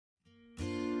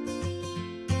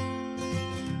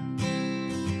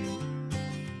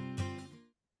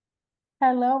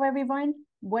Hello, everyone.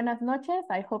 Buenas noches.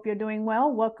 I hope you're doing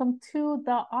well. Welcome to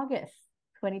the August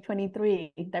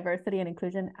 2023 Diversity and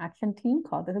Inclusion Action Team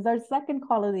call. This is our second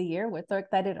call of the year. We're so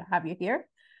excited to have you here.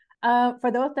 For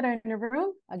those that are in the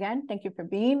room, again, thank you for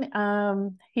being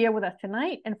here with us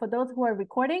tonight. And for those who are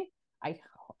recording,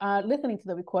 listening to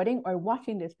the recording or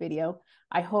watching this video,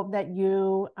 I hope that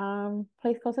you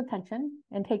place close attention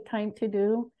and take time to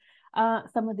do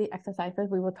some of the exercises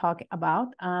we will talk about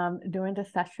during the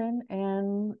session,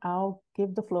 and I'll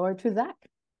give the floor to Zach.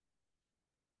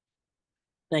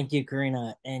 Thank you,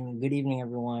 Karina, and good evening,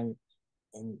 everyone.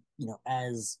 And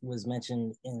as was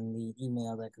mentioned in the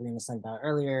email that Karina sent out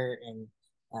earlier, and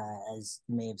as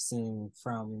you may have seen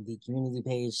from the community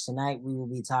page, tonight we will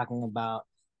be talking about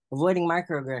avoiding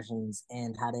microaggressions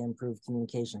and how to improve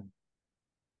communication.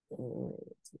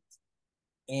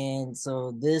 And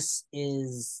so this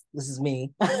is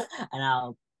me, and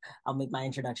I'll make my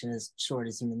introduction as short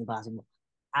as humanly possible.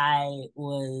 I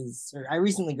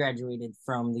recently graduated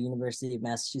from the University of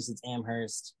Massachusetts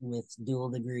Amherst with dual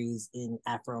degrees in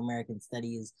Afro-American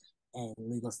Studies and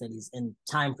Legal Studies. And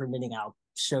time permitting, I'll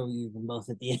show you them both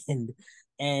at the end.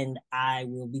 And I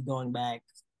will be going back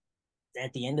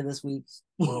at the end of this week,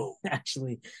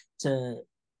 actually,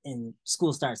 and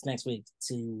school starts next week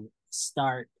to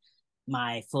start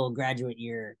my full graduate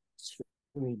year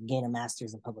to gain a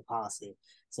master's in public policy.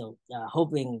 So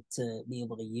hoping to be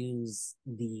able to use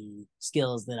the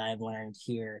skills that I've learned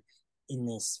here in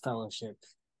this fellowship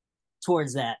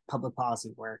towards that public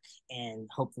policy work, and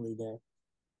hopefully to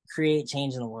create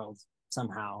change in the world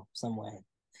somehow, some way.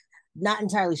 Not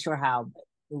entirely sure how,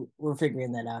 but we're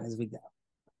figuring that out as we go.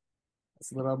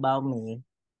 It's a little about me.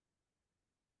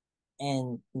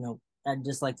 And, I'd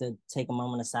just like to take a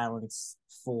moment of silence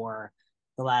for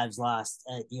the lives lost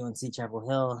at UNC Chapel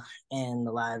Hill and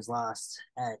the lives lost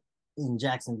in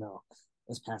Jacksonville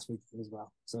this past week as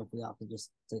well. So if we all could just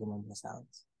take a moment of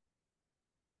silence.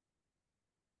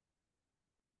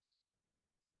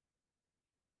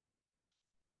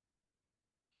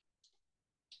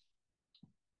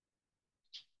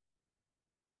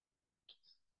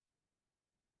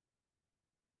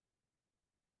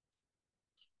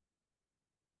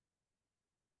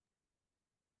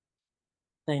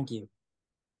 Thank you.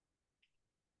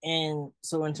 And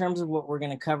so in terms of what we're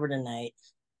going to cover tonight,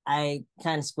 I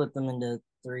kind of split them into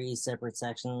three separate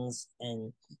sections.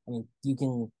 And I mean, you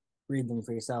can read them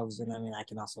for yourselves. And I mean,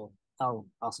 I'll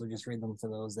also just read them for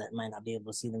those that might not be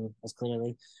able to see them as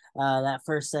clearly. That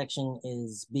first section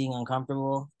is being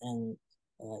uncomfortable. And,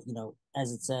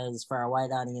 as it says, for our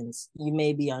white audience, you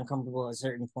may be uncomfortable at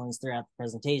certain points throughout the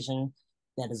presentation.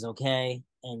 That is okay.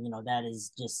 And, that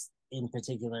is just in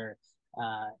particular,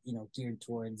 geared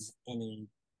towards any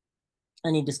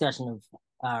discussion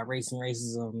of race and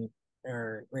racism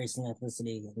or race and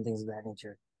ethnicity and things of that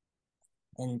nature.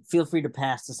 And feel free to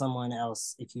pass to someone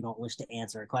else if you don't wish to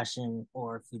answer a question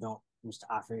or if you don't wish to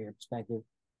offer your perspective.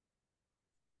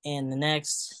 And the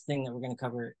next thing that we're going to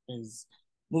cover is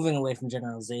moving away from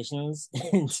generalizations.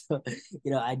 And so,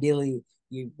 ideally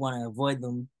you want to avoid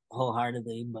them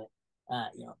wholeheartedly, but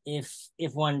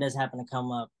if one does happen to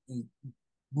come up, you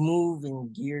move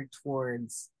and gear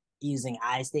towards using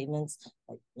I statements,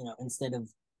 like, instead of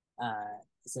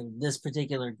so this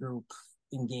particular group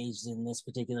engaged in this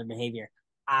particular behavior,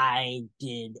 I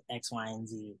did X, Y, and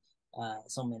Z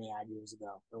so many odd years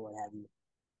ago, or what have you.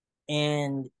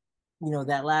 And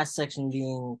that last section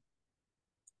being,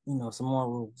 some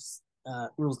more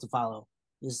rules to follow.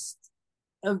 Just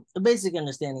a basic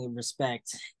understanding of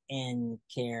respect and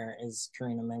care, as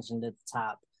Karina mentioned at the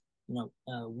top.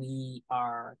 We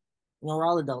are, we're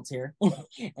all adults here,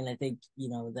 and I think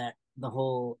that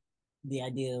the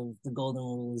idea of the golden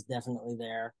rule is definitely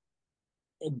there.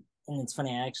 And it's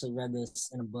funny, I actually read this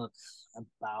in a book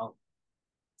about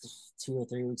 2 or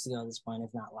 3 weeks ago at this point,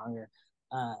 if not longer,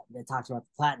 that talks about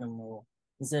the platinum rule.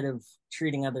 Instead of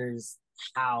treating others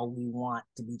how we want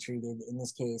to be treated, in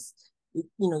this case,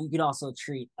 you could also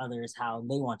treat others how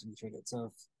they want to be treated. So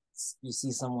if you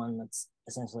see someone that's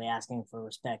essentially asking for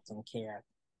respect and care,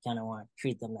 kind of want to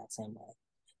treat them that same way.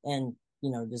 And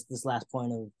just this last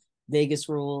point of Vegas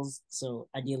rules. So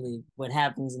ideally, what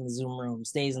happens in the Zoom room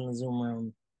stays in the Zoom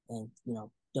room, and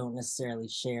don't necessarily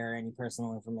share any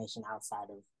personal information outside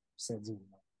of said Zoom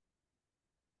room.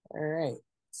 All right.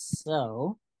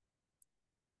 So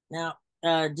now,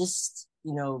 just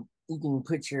you can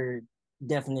put your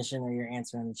definition or your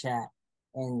answer in the chat.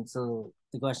 And so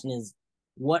the question is,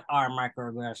 what are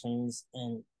microaggressions?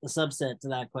 And the subset to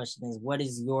that question is, what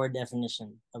is your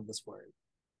definition of this word?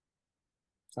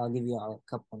 So I'll give you all a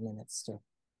couple of minutes to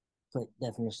put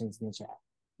definitions in the chat.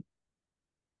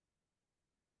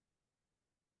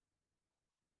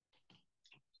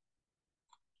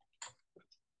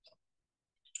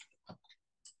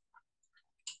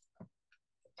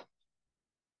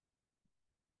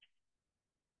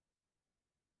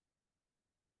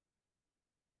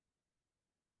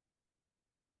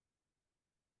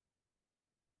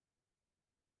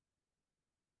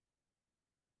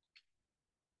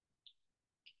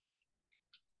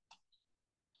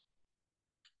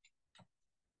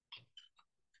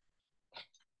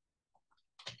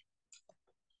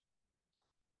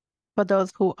 for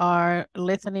those who are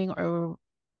listening or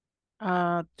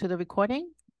to the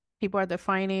recording, people are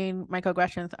defining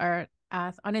microaggressions are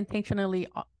as unintentionally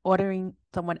ordering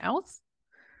someone else,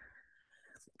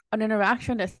 an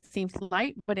interaction that seems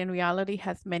light, but in reality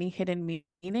has many hidden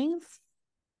meanings.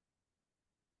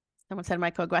 Someone said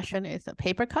microaggression is a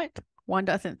paper cut. One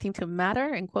doesn't seem to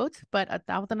matter, in quotes, but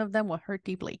 1,000 of them will hurt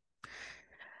deeply.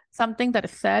 Something that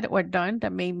is said or done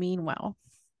that may mean well.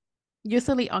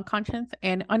 Usually unconscious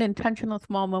and unintentional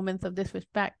small moments of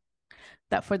disrespect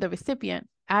that for the recipient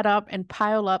add up and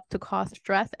pile up to cause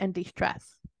stress and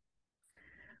distress.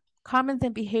 Comments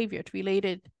and behaviors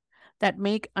related that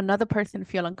make another person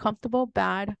feel uncomfortable,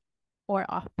 bad, or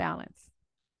off balance.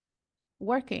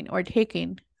 Working or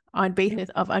taking on basis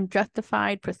of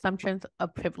unjustified presumptions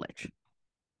of privilege.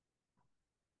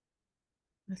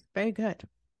 That's very good.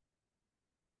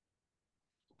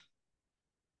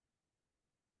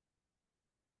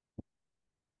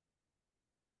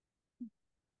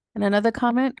 And another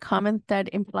comment that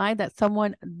imply that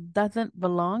someone doesn't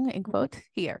belong, in quotes,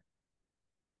 here.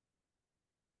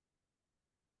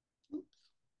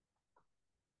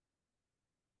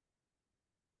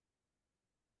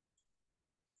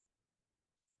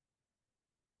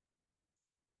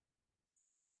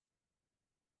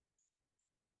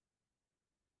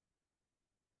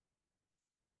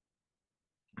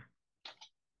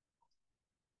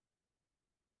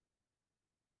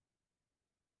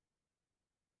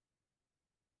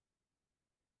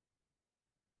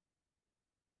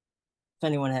 If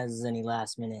anyone has any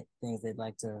last minute things they'd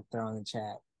like to throw in the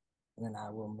chat, and then I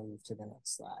will move to the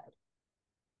next slide.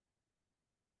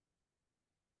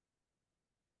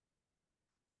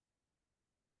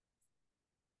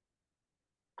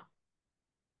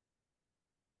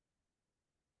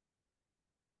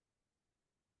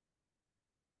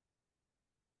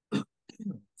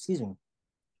 Excuse me.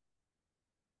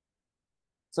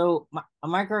 So a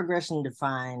microaggression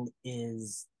defined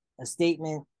is a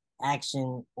statement,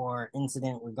 action, or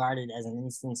incident regarded as an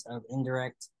instance of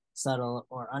indirect, subtle,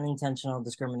 or unintentional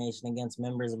discrimination against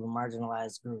members of a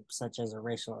marginalized group, such as a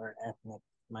racial or ethnic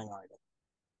minority.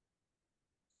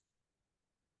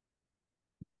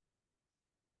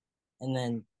 And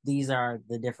then these are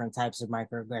the different types of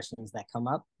microaggressions that come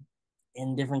up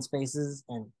in different spaces.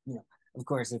 And, you know, of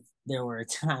course, if there were a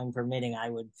time permitting,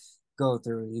 I would go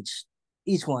through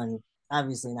each one,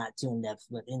 obviously not too in depth,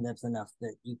 but in depth enough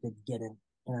that you could get an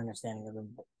understanding of them.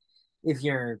 But if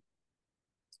you're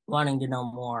wanting to know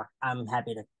more, I'm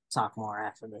happy to talk more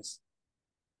after this.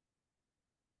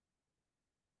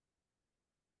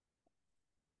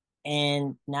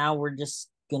 And now we're just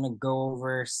going to go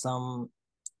over some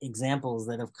examples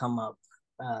that have come up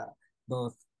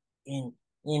both in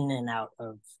and out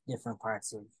of different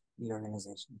parts of the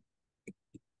organization.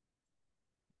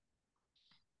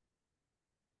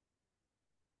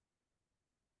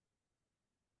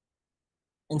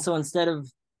 And so instead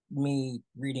of me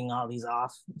reading all these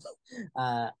off,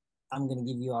 I'm going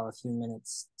to give you all a few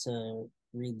minutes to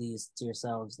read these to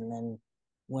yourselves. And then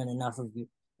when enough of you,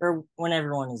 or when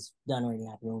everyone is done reading,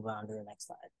 I can move on to the next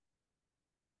slide.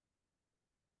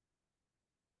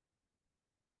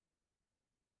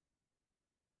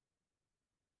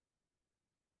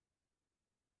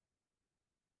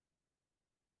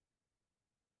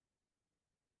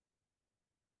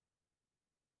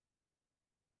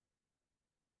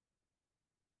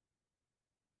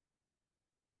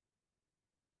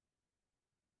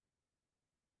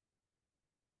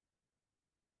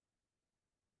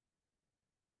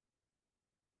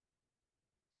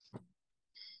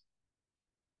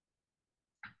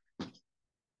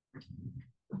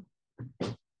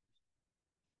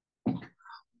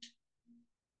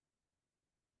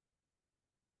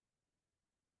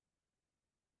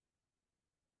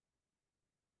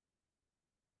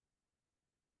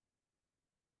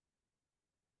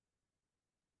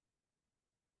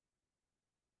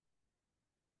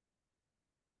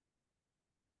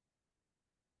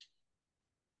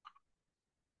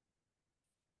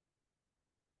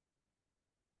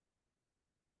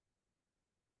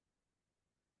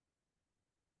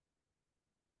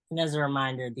 And as a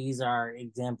reminder, these are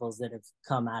examples that have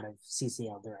come out of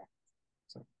CCL Direct.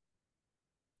 So.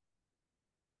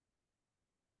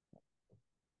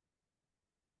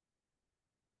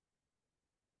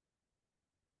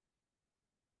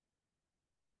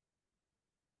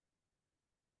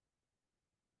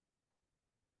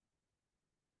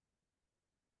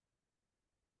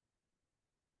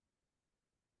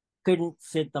 Couldn't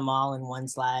fit them all in one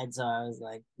slide, so I was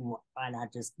like, why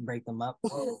not just break them up?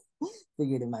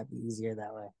 Figured it might be easier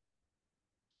that way.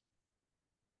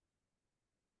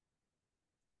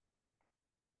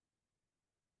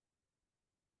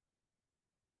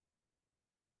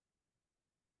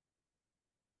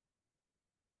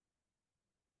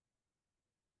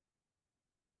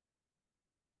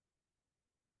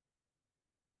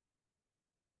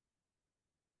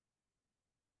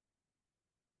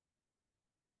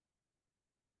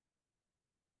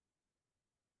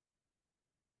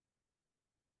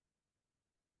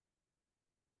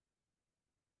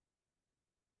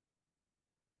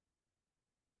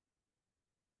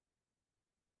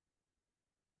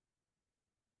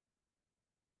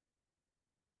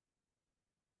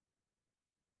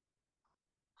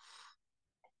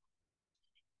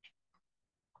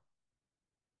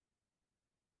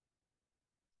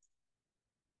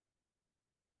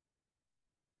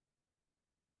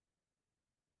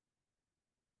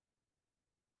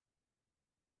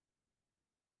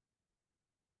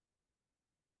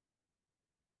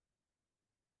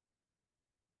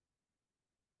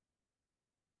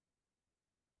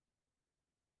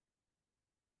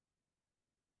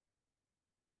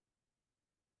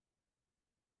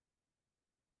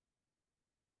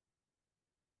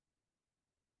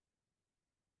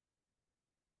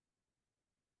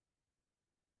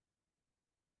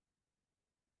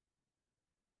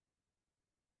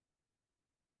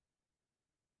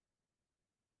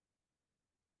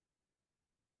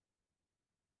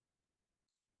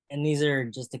 And these are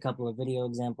just a couple of video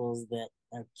examples that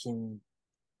can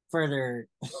further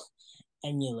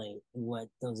emulate what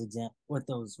those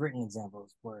written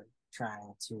examples were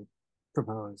trying to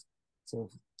propose. So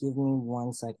give me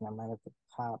 1 second. I might have to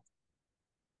pop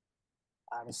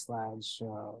out a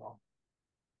slideshow.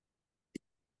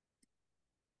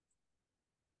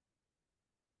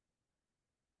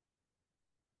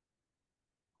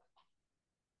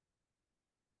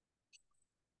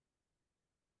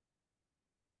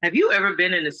 Have you ever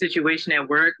been in a situation at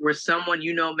work where someone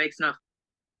you know makes enough?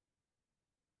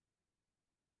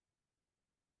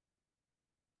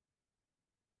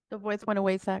 The voice went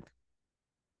away, Zach.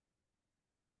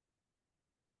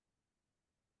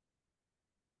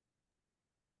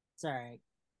 Sorry.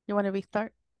 You want to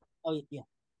restart? Oh, yeah.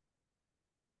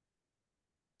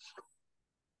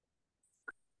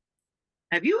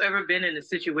 Have you ever been in a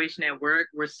situation at work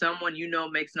where someone you know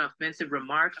makes an offensive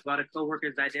remark about a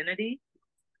coworker's identity?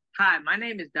 Hi, my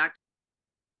name is Dr.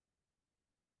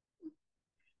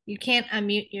 You can't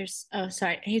unmute your, oh,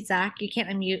 sorry. Hey, Zach, you can't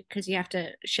unmute because you have to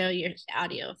show your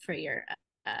audio for your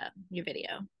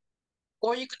video.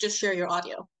 Or you could just share your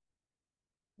audio.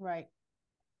 Right.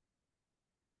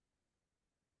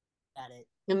 Got it.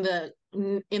 In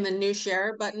the new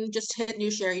share button, just hit new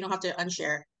share. You don't have to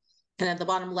unshare. And at the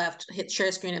bottom left, hit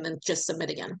share screen and then just submit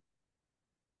again.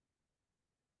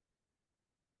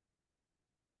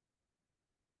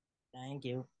 Thank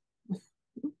you.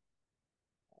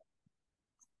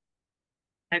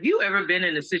 Have you ever been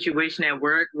in a situation at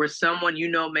work where someone you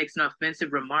know makes an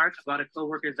offensive remark about a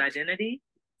coworker's identity?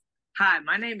 Hi,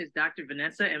 my name is Dr.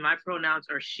 Vanessa, and my pronouns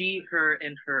are she, her,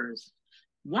 and hers.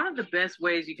 One of the best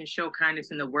ways you can show kindness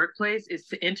in the workplace is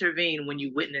to intervene when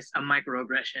you witness a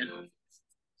microaggression.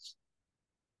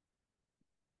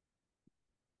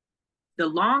 The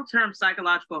long-term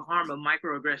psychological harm of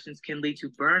microaggressions can lead to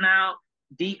burnout,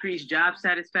 decreased job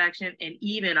satisfaction, and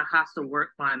even a hostile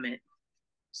work climate.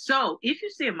 So if you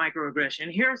see a microaggression,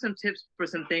 here are some tips for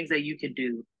some things that you can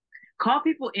do. Call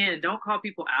people in, don't call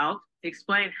people out.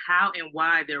 Explain how and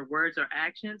why their words or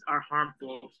actions are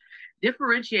harmful.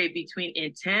 Differentiate between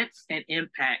intent and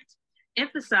impact.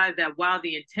 Emphasize that while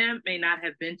the intent may not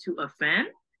have been to offend,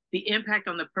 the impact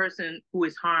on the person who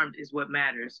is harmed is what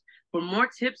matters. For more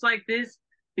tips like this,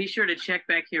 be sure to check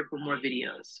back here for more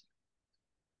videos.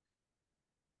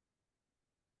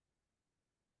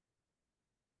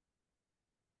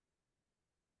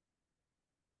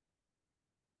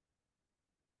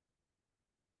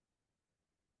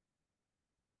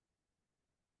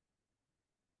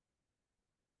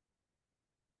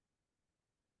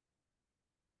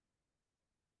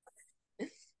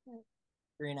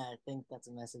 Karina, I think that's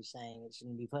a message saying it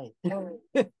shouldn't be played.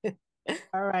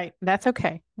 All right, that's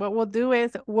okay. What we'll do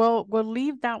is we'll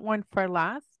leave that one for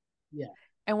last. Yeah.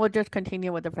 And we'll just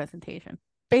continue with the presentation.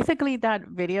 Basically, that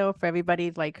video for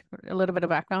everybody's like a little bit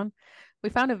of background. We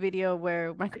found a video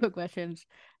where microaggressions,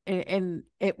 and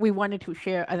we wanted to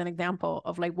share as an example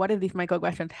of like what if these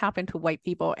microaggressions happen to white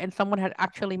people, and someone had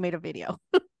actually made a video.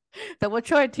 So we'll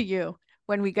show it to you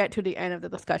when we get to the end of the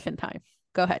discussion time.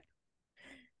 Go ahead.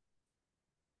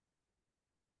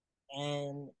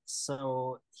 And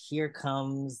so here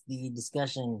comes the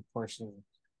discussion portion,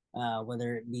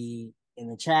 whether it be in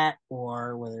the chat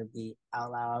or whether it be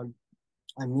out loud,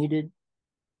 unmuted.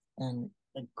 And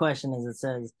the question, as it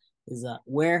says, is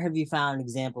where have you found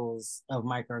examples of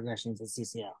microaggressions at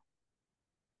CCL?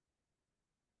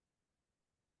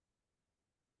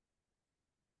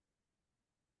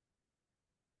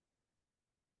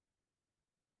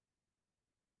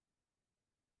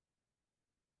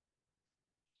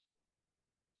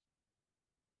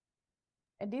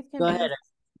 And these can Go be. ahead.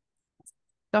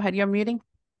 Go ahead. You're muting.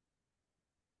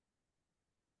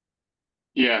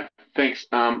 Yeah, thanks.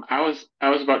 I was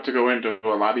about to go into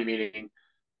a lobby meeting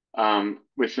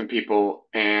with some people,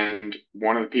 and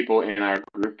one of the people in our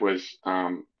group was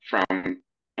from an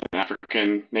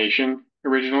African nation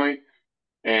originally,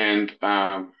 and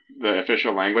the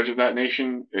official language of that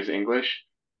nation is English,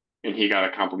 and he got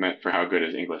a compliment for how good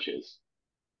his English is.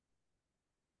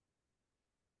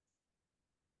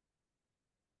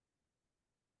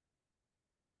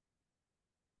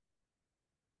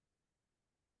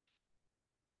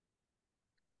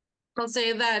 I'll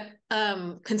say that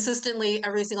consistently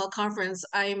every single conference,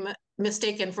 I'm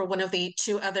mistaken for one of the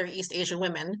two other East Asian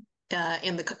women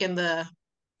in the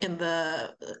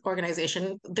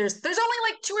organization. There's only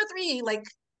like two or three like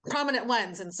prominent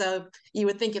ones, and so you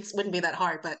would think it wouldn't be that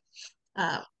hard, but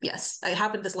yes, it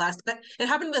happened this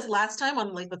last time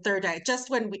on like the third day,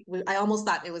 just when I almost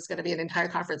thought it was going to be an entire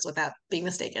conference without being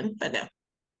mistaken, but no,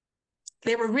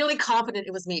 they were really confident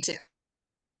it was me too.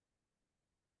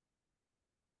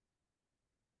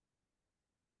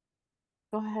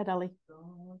 Go ahead, Ellie.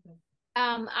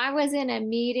 I was in a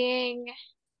meeting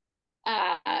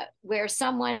where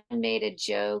someone made a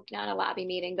joke, not a lobby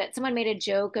meeting, but someone made a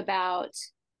joke about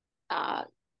uh,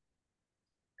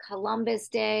 Columbus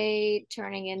Day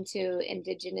turning into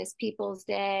Indigenous Peoples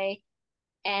Day.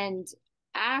 And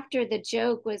after the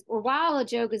joke was, or while the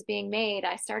joke was being made,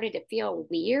 I started to feel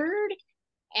weird.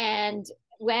 And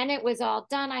when it was all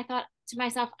done, I thought to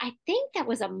myself, I think that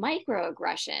was a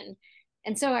microaggression.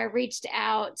 And so I reached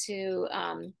out to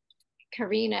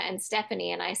Karina and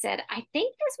Stephanie and I said, I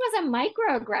think this was a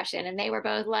microaggression. And they were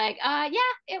both like, yeah,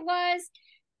 it was.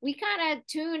 We kind of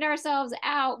tuned ourselves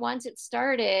out once it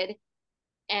started.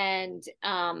 And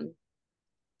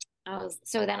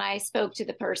so then I spoke to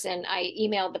the person, I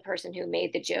emailed the person who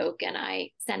made the joke, and I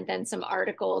sent them some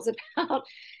articles about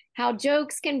how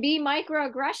jokes can be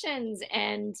microaggressions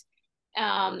and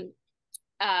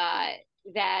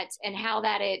that and how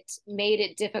that it made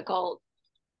it difficult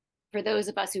for those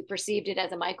of us who perceived it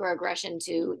as a microaggression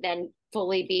to then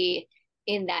fully be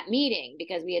in that meeting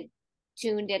because we had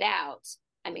tuned it out.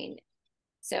 I mean,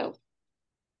 so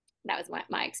that was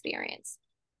my experience.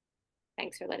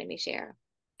 Thanks for letting me share.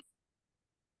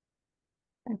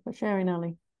 Thanks for sharing,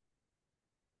 Ellie.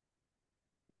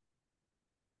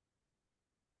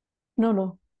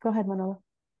 No. Go ahead, Manolo.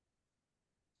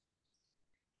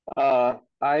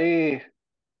 I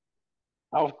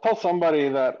told somebody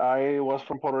that I was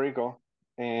from Puerto Rico,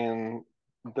 and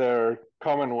their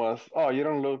comment was, "Oh, you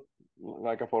don't look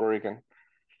like a Puerto Rican."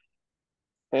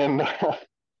 And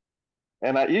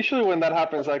and usually when that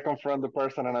happens, I confront the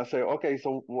person and I say, "Okay,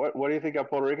 so what do you think a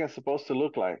Puerto Rican is supposed to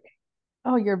look like?"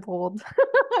 Oh, you're bold.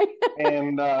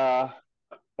 And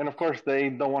of course they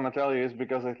don't want to tell you it's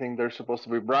because they think they're supposed to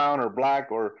be brown or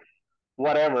black or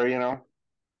whatever, you know.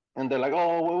 And they're like,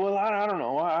 "Oh, well, I don't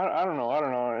know, I don't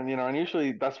know," and and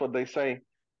usually that's what they say.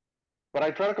 But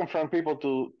I try to confront people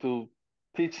to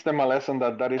teach them a lesson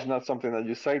that that is not something that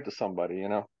you say to somebody, you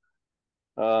know.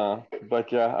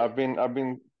 But yeah, I've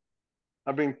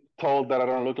been told that I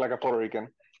don't look like a Puerto Rican,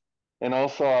 and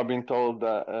also I've been told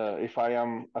that if I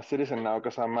am a citizen now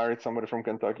because I married somebody from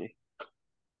Kentucky,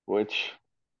 which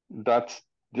that's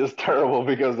just terrible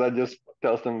because that just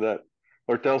tells them that,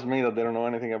 or tells me that they don't know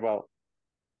anything about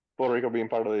Puerto Rico being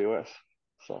part of the U.S.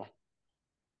 So.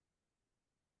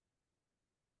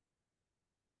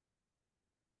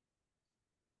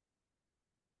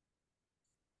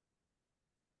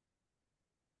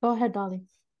 Go ahead, Dolly.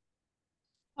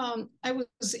 I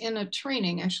was in a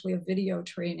training, actually a video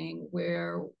training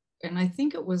where, and I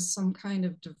think it was some kind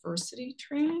of diversity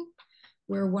training,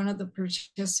 where one of the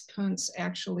participants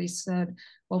actually said,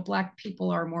 well, Black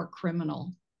people are more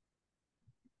criminal.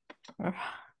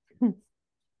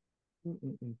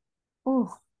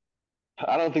 Oh,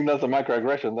 I don't think that's a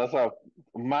microaggression. That's a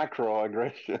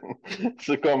macroaggression.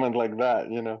 To comment like that,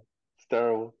 you know, it's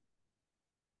terrible.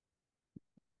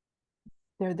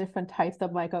 there are different types of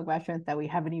microaggressions that we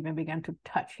haven't even begun to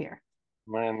touch here.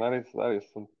 Man, that is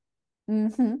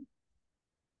Mm-hmm.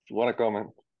 what a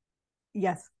comment.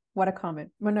 Yes, what a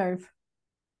comment. Minerve.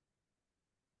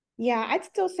 Yeah, I'd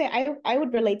still say I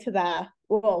would relate to the,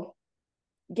 well,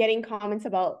 getting comments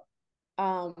about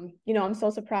I'm so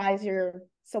surprised you're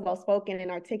so well spoken and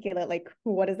articulate. Like,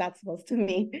 what is that supposed to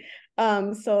mean?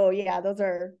 So yeah, those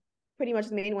are pretty much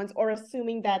the main ones. Or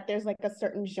assuming that there's like a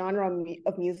certain genre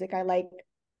of music I like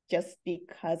just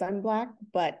because I'm Black,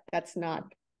 but that's not.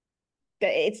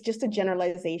 It's just a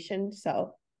generalization.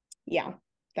 So yeah,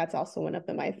 that's also one of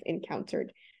them I've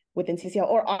encountered within CCL,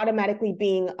 or automatically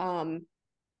being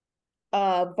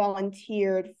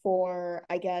volunteered for,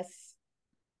 I guess,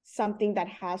 something that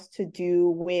has to do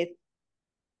with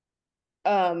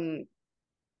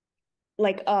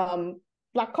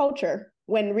Black culture,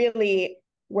 when really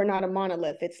we're not a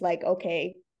monolith. It's like,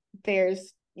 okay,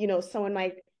 there's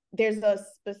there's a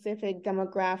specific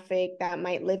demographic that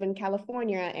might live in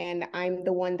California, and I'm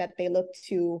the one that they look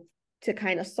to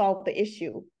kind of solve the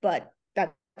issue. But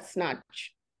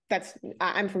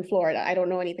I'm from Florida. I don't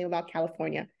know anything about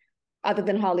California other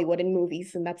than Hollywood and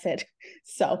movies, and that's it.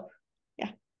 So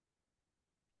yeah.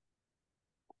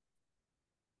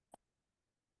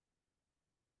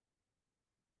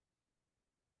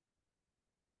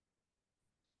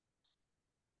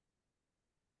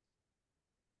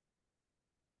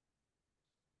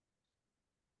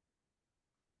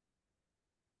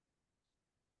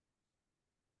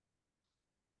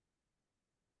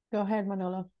 Go ahead,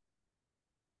 Manolo.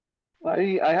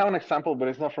 I have an example, but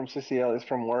it's not from CCL, it's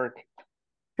from work.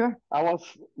 Sure.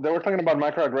 They were talking about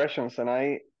microaggressions, and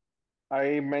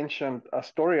I mentioned a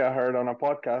story I heard on a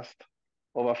podcast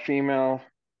of a female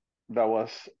that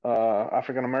was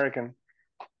African American,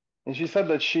 And she said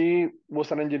that she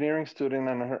was an engineering student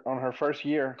on her first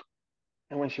year.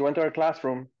 And when she went to her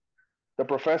classroom, the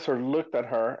professor looked at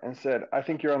her and said, "I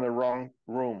think you're in the wrong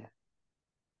room,"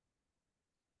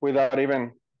 without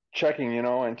even checking,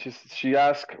 and she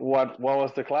asked what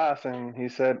was the class, and he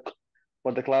said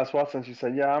what the class was, and she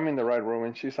said, "Yeah, I'm in the right room,"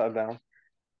 and she sat down.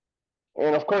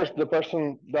 And of course, the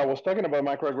person that was talking about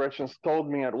microaggressions told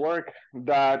me at work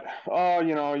that, oh,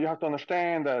 you have to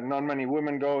understand that not many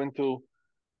women go into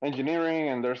engineering,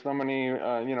 and there's not many,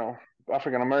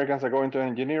 African Americans that go into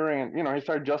engineering, and he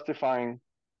started justifying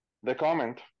the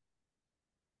comment.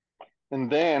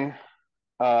 And then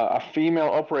a female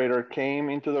operator came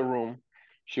into the room.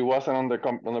 She wasn't on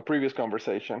the previous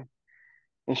conversation,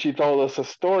 and she told us a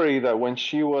story that when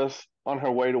she was on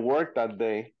her way to work that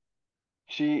day,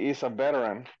 she is a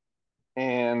veteran,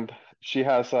 and she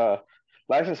has a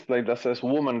license plate that says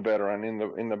 "woman veteran"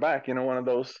 in the back. One of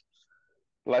those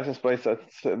license plates that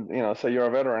say you're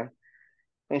a veteran.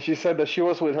 And she said that she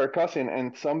was with her cousin,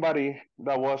 and somebody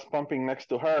that was pumping next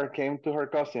to her came to her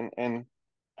cousin and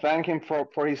thanked him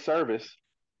for his service,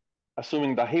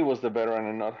 assuming that he was the veteran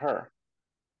and not her.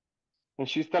 And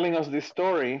she's telling us this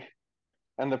story,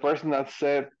 and the person that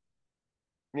said,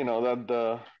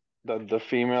 that the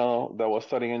female that was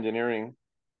studying engineering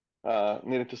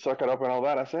needed to suck it up and all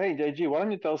that. I said, "Hey, JG, why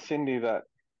don't you tell Cindy that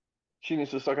she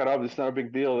needs to suck it up? It's not a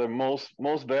big deal. That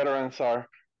most veterans are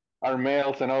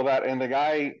males and all that." And the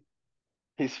guy,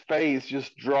 his face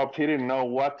just dropped. He didn't know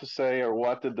what to say or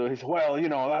what to do. He said, "Well,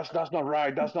 that's not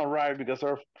right. That's not right because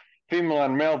there are female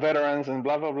and male veterans and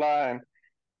blah blah blah,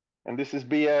 and this is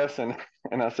BS."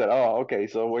 And I said, "Oh, okay.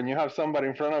 So when you have somebody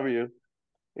in front of you,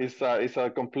 it's a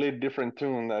complete different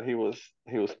tune that he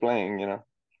was playing.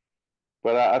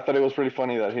 But I thought it was pretty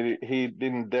funny that he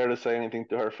didn't dare to say anything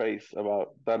to her face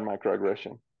about that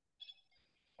microaggression.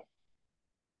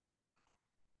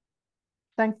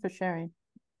 Thanks for sharing.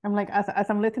 I'm like, as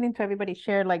I'm listening to everybody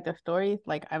share like the stories,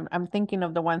 like I'm thinking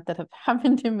of the ones that have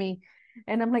happened to me,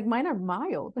 and I'm like, mine are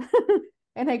mild.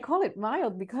 And I call it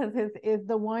mild because it's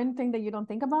the one thing that you don't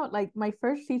think about. Like my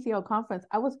first CCO conference,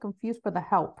 I was confused for the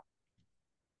help.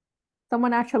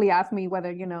 Someone actually asked me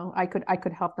whether, I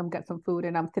could help them get some food,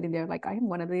 and I'm sitting there like I am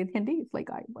one of the attendees. Like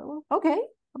well, okay.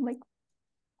 I'm like,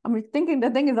 I'm thinking the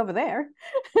thing is over there.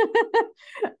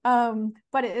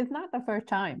 But it's not the first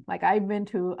time. Like I've been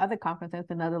to other conferences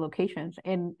in other locations,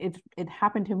 and it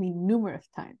happened to me numerous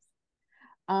times.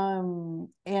 And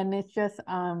it's just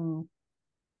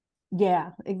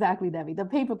yeah, exactly, Debbie. The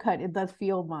paper cut, it does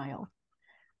feel mild.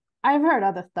 I've heard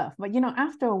other stuff, but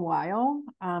after a while,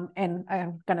 and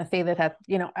I'm gonna say this as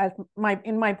as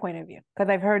in my point of view, because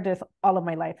I've heard this all of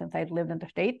my life since I've lived in the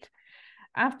States.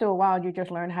 After a while, you just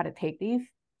learn how to take these,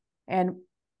 and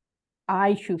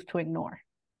I choose to ignore.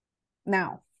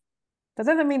 Now, that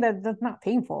doesn't mean that that's not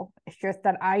painful. It's just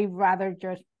that I rather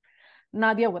just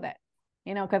not deal with it,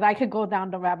 because I could go down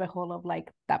the rabbit hole of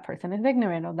like that person is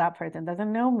ignorant, or that person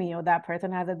doesn't know me, or that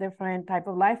person has a different type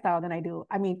of lifestyle than I do.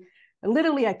 I mean,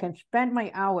 literally, I can spend my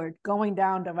hours going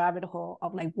down the rabbit hole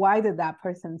of like, why did that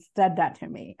person said that to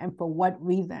me, and for what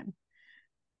reason?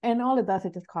 And all it does,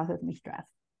 it just causes me stress.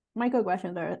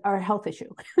 Microaggressions are a health issue.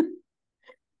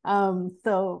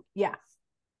 So yeah,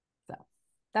 so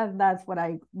that's what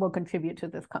I will contribute to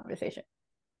this conversation.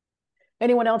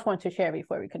 Anyone else want to share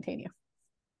before we continue?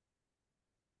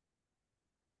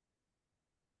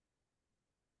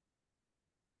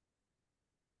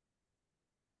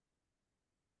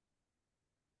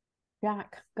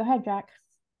 Jack, go ahead, Jack.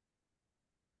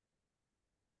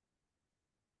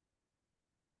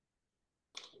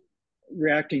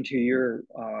 Reacting to your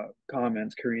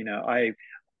comments, Karina,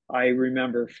 I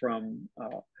remember from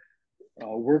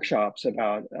workshops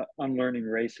about unlearning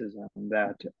racism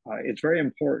that it's very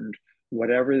important,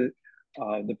 whatever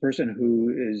the person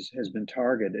who has been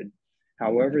targeted,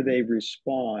 however they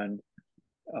respond,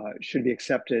 should be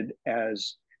accepted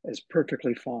as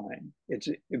perfectly fine. It's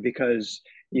because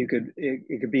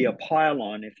it could be a pile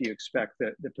on if you expect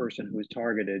the person who is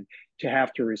targeted to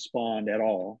have to respond at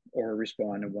all or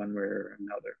respond in one way or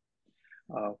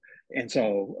another. And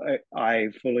so I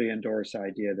fully endorse the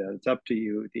idea that it's up to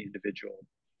you, the individual.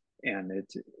 And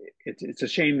it's a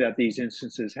shame that these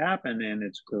instances happen, and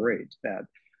it's great that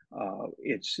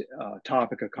it's a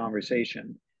topic of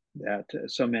conversation that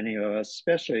so many of us,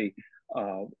 especially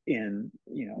in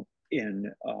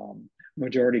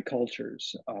majority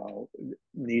cultures,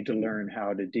 need to learn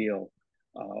how to deal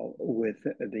with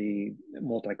the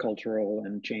multicultural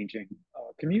and changing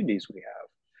communities we have.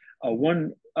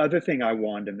 One other thing I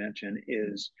wanted to mention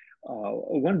is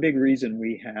one big reason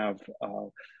we have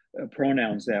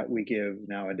pronouns that we give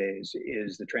nowadays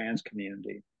is the trans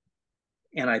community.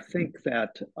 And I think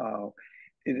that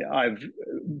I've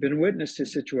been witness to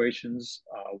situations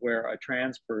where a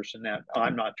trans person, that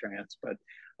I'm not trans, but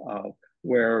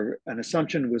where an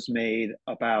assumption was made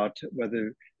about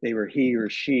whether they were he or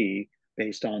she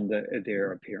based on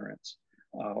their appearance.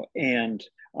 And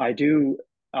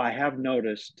I have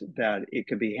noticed that it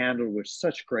can be handled with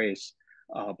such grace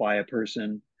by a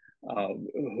person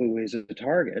who is a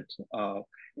target.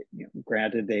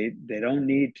 Granted, they don't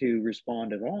need to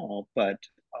respond at all, but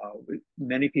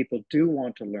many people do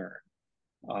want to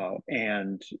learn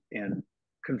and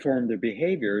conform their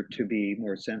behavior to be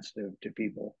more sensitive to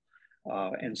people.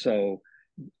 And so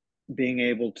being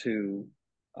able to,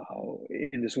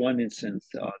 in this one instance,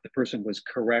 the person was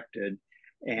corrected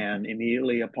and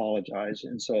immediately apologized.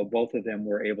 And so both of them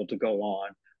were able to go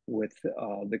on with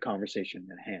the conversation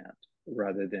at hand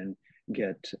rather than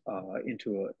get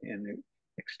into an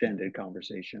extended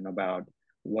conversation about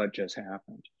what just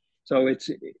happened. So it's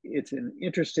an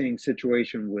interesting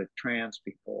situation with trans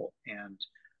people, and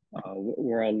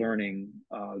we're all learning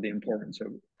the importance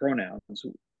of pronouns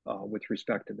with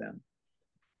respect to them.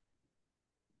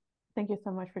 Thank you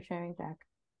so much for sharing, Jack.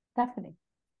 Stephanie.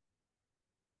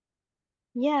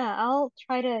 Yeah, I'll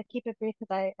try to keep it brief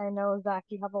because I know, Zach,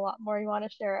 you have a lot more you want to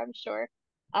share, I'm sure.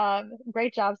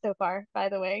 Great job so far, by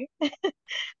the way.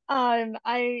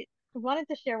 I wanted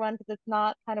to share one because it's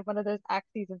not kind of one of those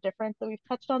axes of difference that we've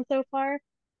touched on so far.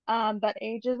 But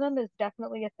ageism is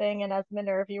definitely a thing. And as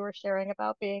Minerva, you were sharing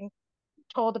about being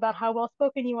told about how well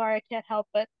spoken you are, I can't help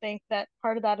but think that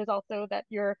part of that is also that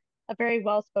you're a very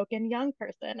well spoken young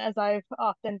person, as I've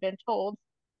often been told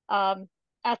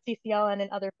at CCL and in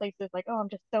other places, like, oh, I'm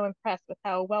just so impressed with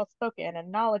how well spoken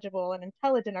and knowledgeable and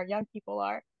intelligent our young people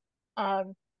are.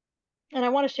 And I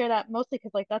want to share that mostly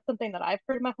because like that's something that I've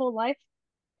heard my whole life,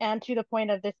 and to the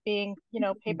point of this being,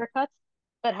 paper cuts,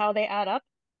 but how they add up.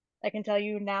 I can tell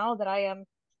you now that I am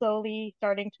slowly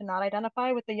starting to not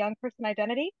identify with the young person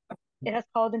identity. It has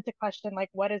called into question, like,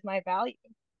 what is my value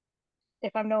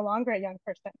if I'm no longer a young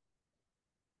person?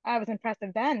 I was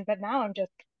impressive then, but now I'm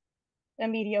just a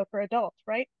mediocre adult,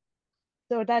 right?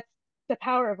 So that's the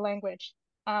power of language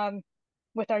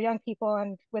with our young people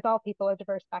and with all people of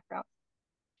diverse backgrounds.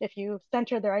 If you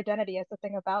center their identity as a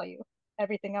thing of value,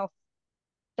 everything else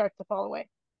starts to fall away.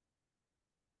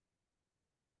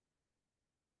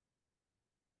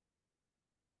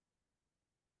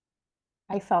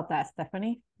 I felt that,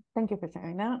 Stephanie. Thank you for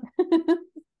sharing that.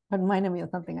 Reminded me of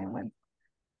something I went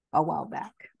a while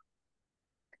back.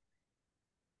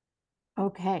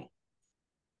 Okay.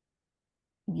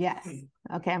 Yes.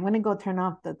 Okay, I'm going to go turn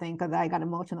off the thing because I got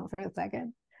emotional for a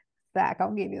second. Zach,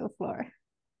 I'll give you the floor.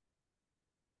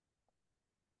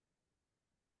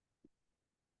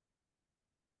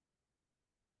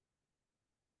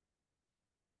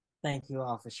 Thank you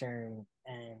all for sharing,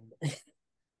 and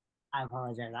I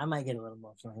apologize. I might get a little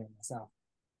emotional here myself.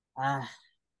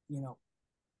 You know,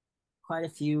 quite a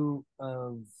few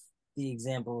of the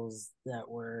examples that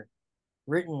were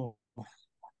written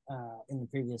in the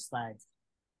previous slides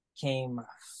came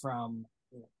from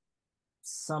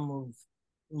some of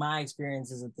my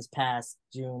experiences at this past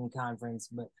June conference,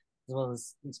 but as well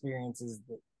as experiences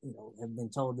that have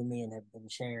been told to me and have been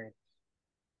shared.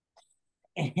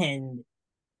 And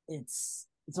it's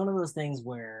one of those things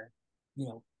where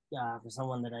for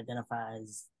someone that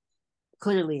identifies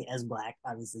clearly as Black,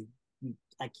 obviously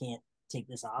I can't take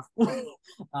this off,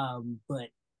 but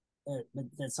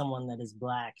that someone that is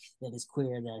Black, that is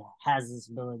queer, that has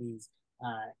disabilities,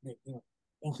 that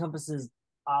encompasses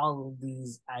all of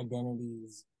these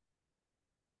identities,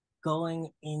 going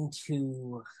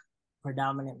into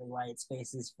predominantly white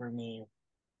spaces for me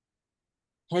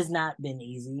has not been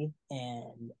easy.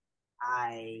 And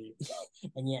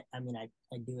and yet, I mean, I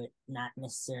do it not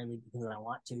necessarily because I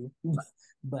want to,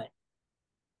 but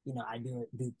I do it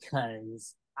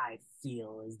because I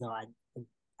feel as though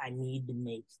I need to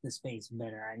make the space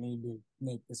better. I need to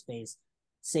make the space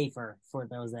safer for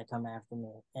those that come after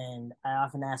me. And I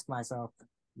often ask myself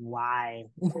why,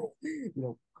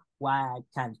 why I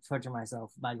kind of torture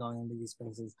myself by going into these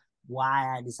spaces,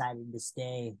 why I decided to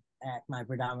stay at my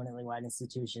predominantly white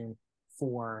institution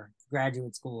for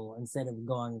graduate school instead of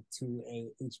going to a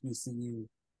HBCU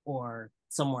or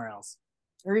somewhere else,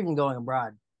 or even going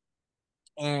abroad.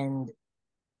 And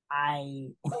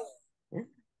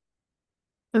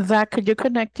Zach, could you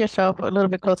connect yourself a little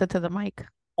bit closer to the mic?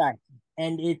 Sorry.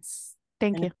 And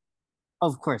Thank you.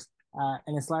 Of course.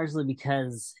 And it's largely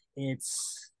because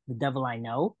it's the devil I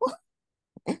know.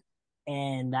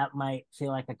 And that might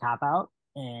feel like a cop-out.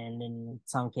 And in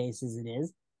some cases it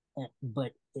is.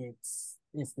 But it's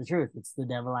the truth. It's the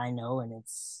devil I know. And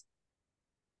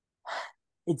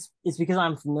it's because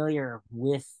I'm familiar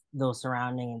with those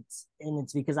surroundings, and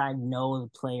it's because I know the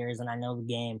players and I know the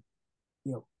game.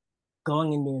 You know,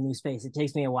 going into a new space, it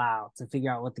takes me a while to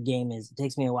figure out what the game is. It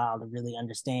takes me a while to really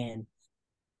understand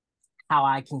how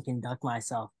I can conduct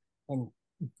myself, and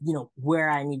where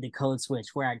I need to code switch,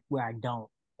 where I don't,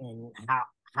 and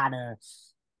how to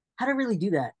how to really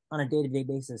do that on a day-to-day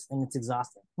basis. And it's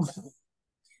exhausting.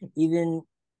 Even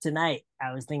tonight,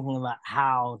 I was thinking about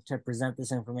how to present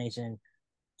this information,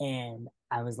 and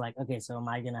I was like, okay, so am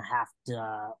I gonna have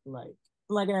to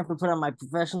am I gonna have to put on my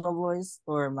professional voice,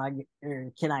 or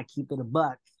can I keep it a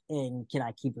buck, and can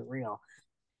I keep it real?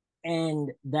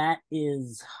 And that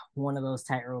is one of those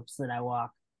tightropes that I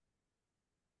walk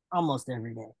almost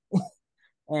every day.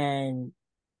 And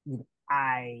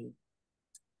I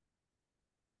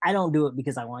I don't do it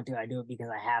because I want to. I do it because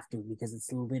I have to, because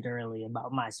it's literally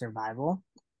about my survival.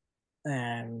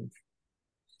 And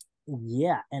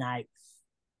yeah, and I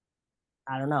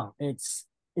don't know. It's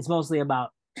mostly about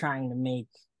trying to make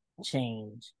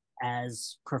change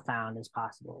as profound as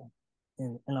possible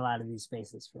in a lot of these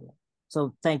spaces for me.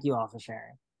 So thank you all for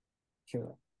sharing.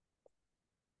 Sure.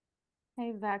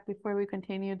 Hey, Zach, before we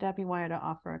continue, Debbie wanted to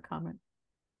offer a comment.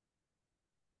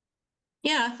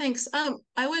 Yeah, thanks.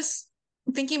 I was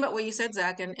thinking about what you said,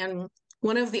 Zach, and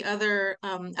one of the other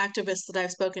activists that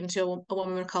I've spoken to, a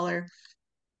woman of color,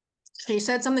 she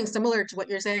said something similar to what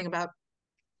you're saying about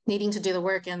needing to do the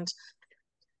work. And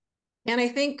I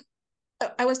think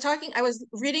I was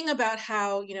reading about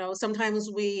how, sometimes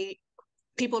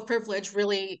people of privilege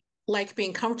really like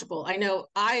being comfortable. I know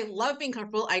I love being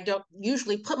comfortable. I don't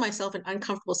usually put myself in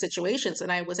uncomfortable situations.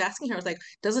 And I was asking her, I was like,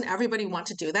 doesn't everybody want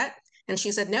to do that? And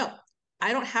she said, no,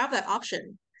 I don't have that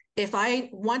option. If I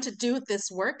want to do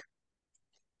this work,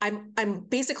 I'm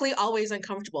basically always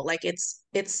uncomfortable. Like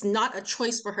it's not a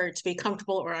choice for her to be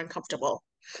comfortable or uncomfortable.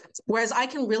 Whereas I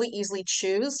can really easily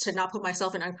choose to not put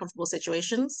myself in uncomfortable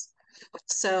situations.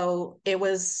 So it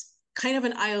was kind of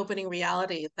an eye-opening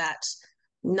reality that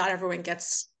not everyone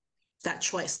gets that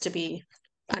choice to be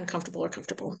uncomfortable or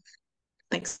comfortable.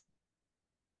 Thanks.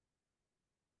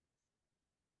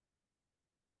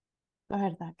 Go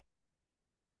ahead, Zach.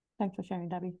 Thanks for sharing,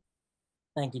 Debbie.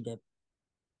 Thank you, Deb.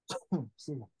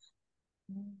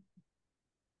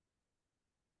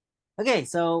 Okay,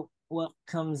 so what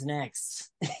comes next?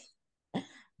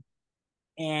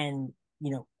 And,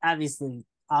 obviously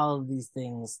all of these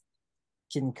things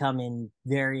can come in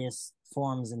various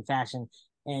forms and fashion.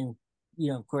 And,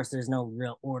 of course, there's no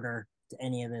real order to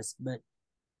any of this. But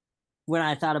when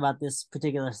I thought about this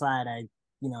particular slide,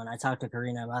 and I talked to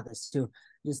Karina about this too,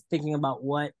 just thinking about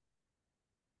what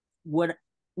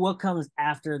comes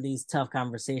after these tough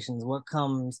conversations, what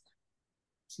comes,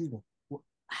 excuse me,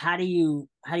 how do you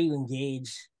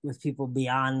engage with people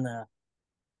beyond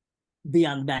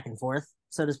the back and forth,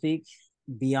 so to speak,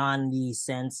 beyond the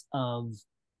sense of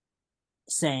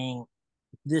saying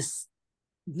this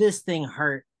thing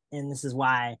hurt and this is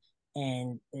why,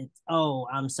 and it's, oh,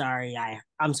 I'm sorry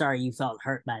you felt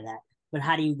hurt by that. But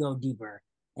how do you go deeper?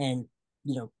 And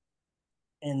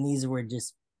and these were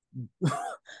just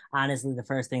honestly the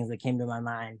first things that came to my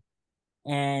mind.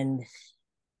 And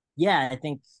yeah, I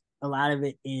think a lot of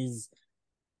it is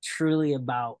truly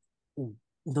about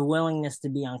the willingness to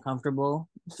be uncomfortable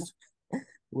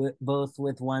both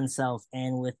with oneself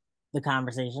and with the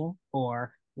conversation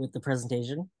or with the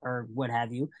presentation or what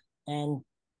have you, and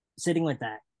sitting with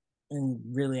that and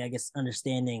really, I guess,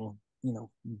 understanding,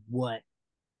 what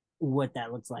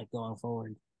that looks like going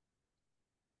forward.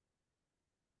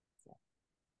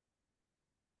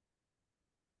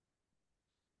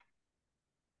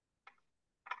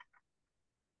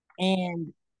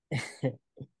 And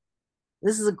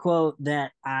this is a quote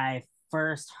that I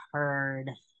first heard,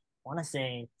 I want to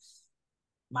say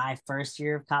my first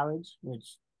year of college,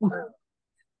 which I'm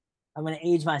going to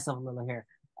age myself a little here,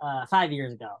 5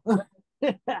 years ago.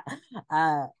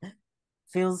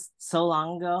 Feels so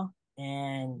long ago,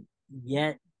 and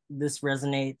yet this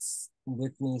resonates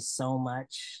with me so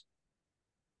much.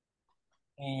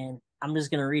 And I'm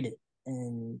just going to read it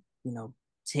and,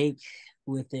 take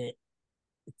with it,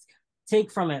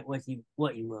 take from it what you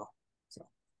will. So,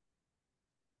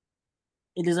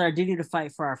 it is our duty to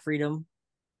fight for our freedom.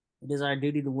 It is our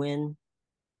duty to win.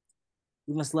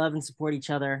 We must love and support each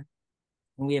other,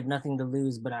 and we have nothing to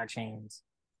lose but our chains.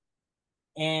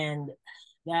 And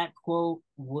that quote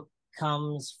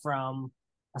comes from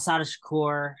Assata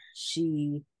Shakur.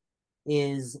 She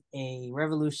is a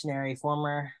revolutionary,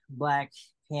 former Black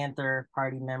Panther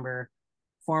Party member,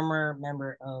 former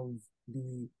member of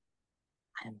the,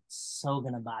 I'm so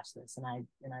gonna botch this, and I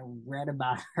read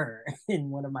about her in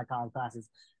one of my college classes.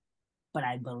 but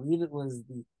I believe it was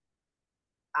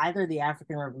either the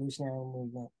African Revolutionary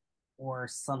Movement or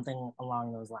something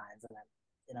along those lines.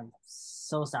 And I'm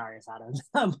so sorry, Asada.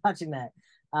 I'm watching that.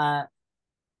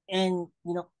 And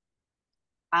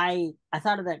I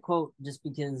thought of that quote just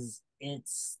because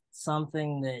it's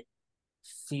something that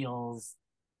feels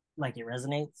like it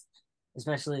resonates,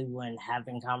 especially when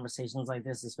having conversations like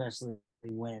this, especially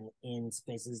when in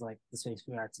spaces like the space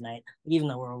we are tonight, even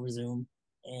though we're over Zoom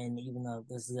and even though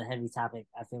this is a heavy topic,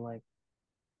 I feel like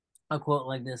a quote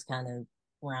like this kind of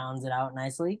rounds it out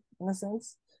nicely in a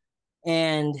sense.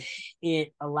 And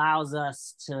it allows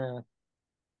us to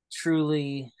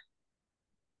truly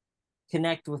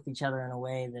connect with each other in a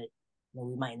way that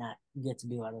we might not get to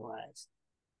do otherwise.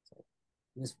 So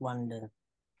just wanted to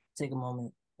take a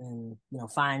moment and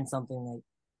find something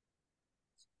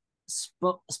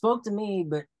that spoke to me,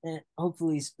 but it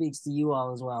hopefully speaks to you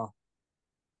all as well.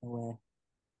 Anyway.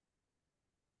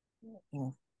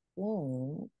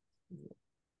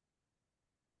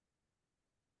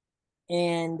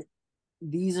 And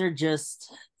these are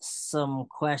just some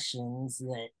questions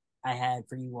that I had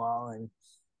for you all, and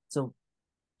so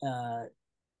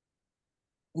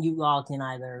you all can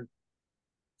either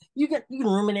you can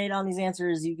ruminate on these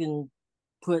answers, you can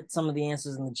put some of the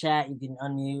answers in the chat, you can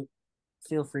unmute,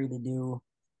 feel free to do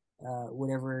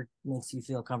whatever makes you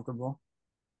feel comfortable.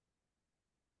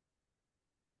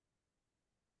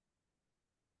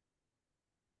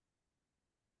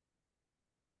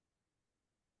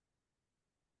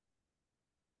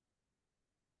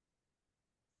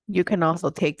 You can also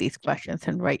take these questions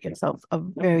and write yourself a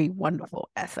very wonderful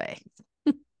essay.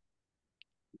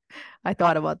 I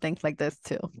thought about things like this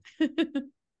too.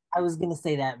 I was gonna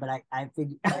say that, but I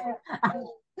figured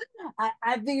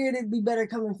I figured it'd be better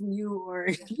coming from you or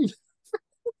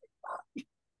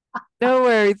No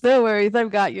worries, I've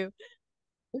got you.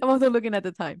 I'm also looking at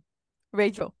the time.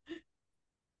 Rachel.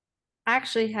 I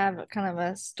actually have kind of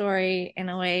a story in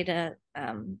a way to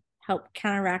help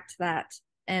counteract that.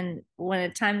 And when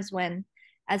at times when,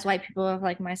 as white people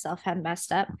like myself, have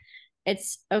messed up,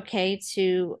 it's okay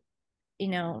to,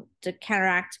 to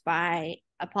counteract by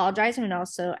apologizing and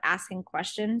also asking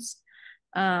questions.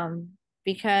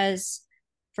 Because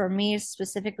for me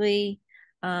specifically,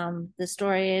 the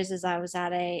story is I was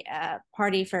at a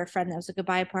party for a friend that was a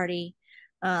goodbye party.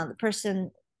 The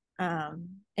person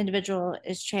individual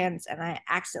is trans, and I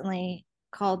accidentally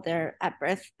called their at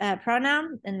birth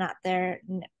pronoun and not their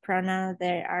pronoun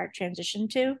they are transitioned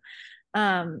to.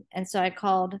 And so I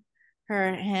called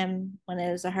her him when it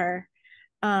was a her.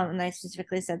 And I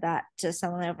specifically said that to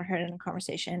someone I overheard in a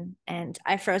conversation, and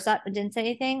I froze up and didn't say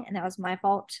anything, and that was my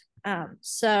fault.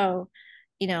 So,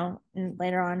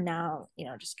 later on now,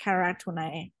 just counteract when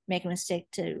I make a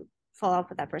mistake to follow up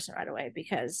with that person right away,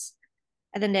 because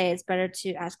at the end of the day, it's better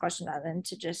to ask questions rather than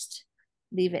to just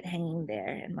leave it hanging there,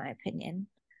 in my opinion.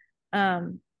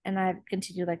 And I've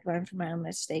continued learn from my own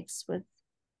mistakes with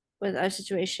other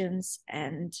situations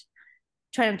and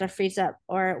try not to freeze up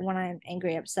or when I'm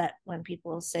angry, upset when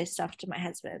people say stuff to my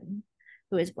husband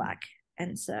who is Black.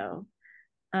 And so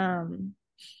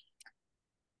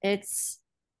it's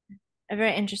a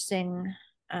very interesting,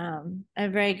 a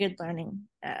very good learning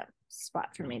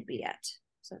spot for me to be at.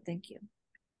 So thank you.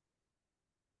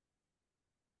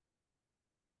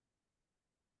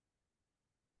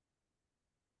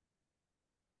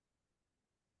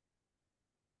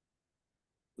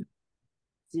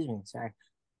 Excuse me, sorry.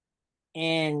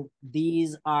 And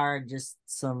these are just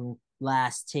some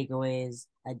last takeaways.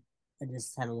 I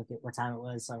just had to look at what time it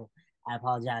was, so I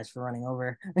apologize for running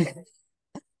over.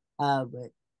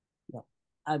 But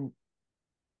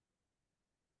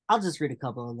I'll just read a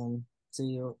couple of them to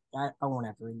you. I won't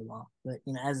have to read them all, but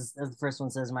as the first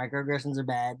one says, microaggressions are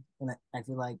bad, and I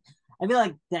feel like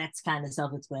that's kind of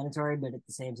self-explanatory, but at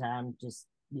the same time, just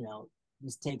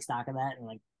just take stock of that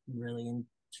and really and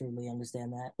truly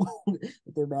understand that that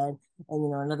they're bad.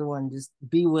 And another one, just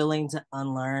be willing to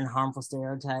unlearn harmful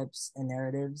stereotypes and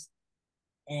narratives.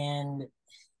 And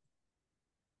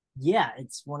yeah,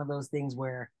 it's one of those things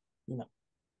where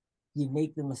you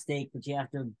make the mistake, but you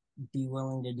have to be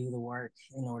willing to do the work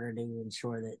in order to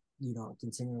ensure that you don't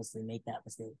continuously make that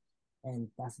mistake. And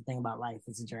that's the thing about life.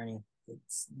 It's a journey.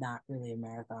 It's not really a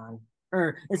marathon,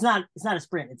 or it's not a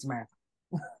sprint, it's a marathon.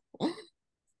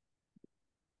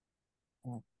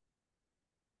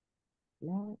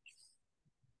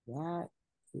 That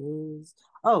is,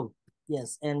 oh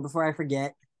yes, and before I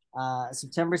forget,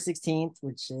 September 16th,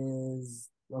 which is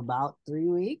about 3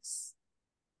 weeks,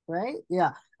 right?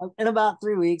 Yeah, in about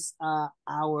 3 weeks,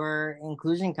 our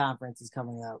inclusion conference is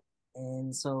coming up,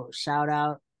 and so shout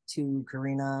out to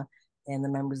Karina and the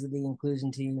members of the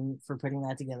inclusion team for putting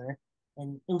that together.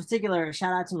 And in particular,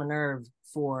 shout out to Minerve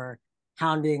for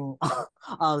hounding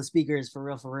all the speakers for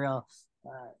real, for real.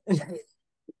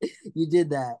 You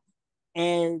did that.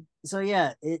 And so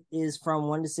yeah, it is from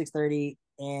 1 to 6:30.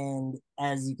 And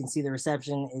as you can see, the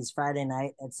reception is Friday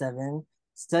night at 7.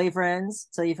 So tell your friends,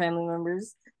 tell your family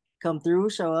members, come through,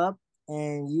 show up,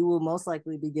 and you will most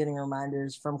likely be getting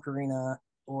reminders from Karina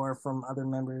or from other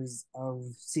members of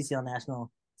CCL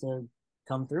National to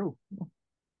come through.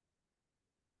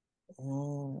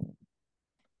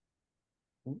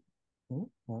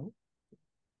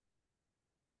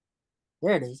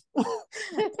 There it is. I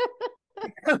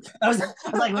was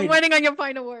like, I'm waiting on your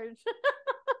final words.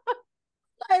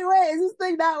 Hey, wait, is this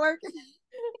thing not working?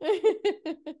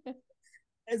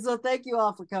 And so thank you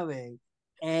all for coming.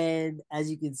 And as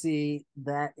you can see,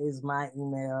 that is my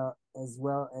email as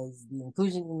well as the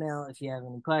inclusion email. If you have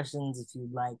any questions, if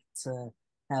you'd like to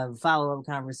have follow-up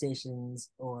conversations,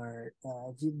 or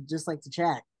if you'd just like to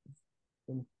chat,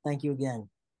 then thank you again.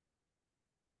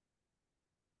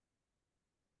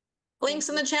 Links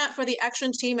in the chat for the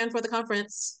action team and for the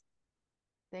conference.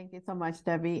 Thank you so much,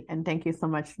 Debbie. And thank you so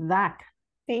much, Zach.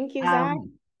 Thank you, Zach.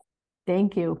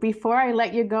 Thank you. Before I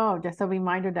let you go, just a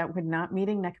reminder that we're not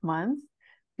meeting next month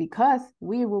because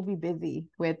we will be busy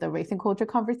with the race and culture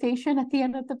conversation at the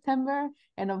end of September.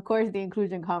 And of course, the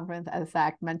inclusion conference, as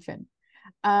Zach mentioned.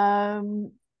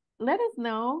 Let us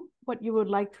know what you would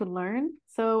like to learn.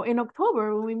 So in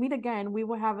October, when we meet again, we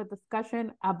will have a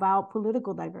discussion about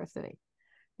political diversity.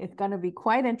 It's going to be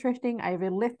quite interesting. I've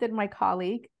enlisted my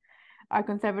colleague, our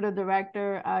conservative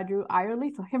director, Drew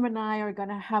Irely. So him and I are going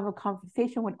to have a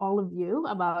conversation with all of you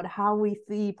about how we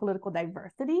see political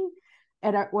diversity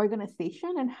at our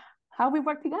organization and how we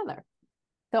work together.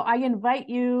 So I invite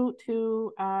you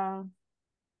to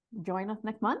join us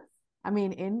next month.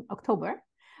 In October.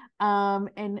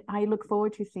 And I look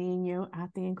forward to seeing you at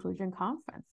the Inclusion Conference.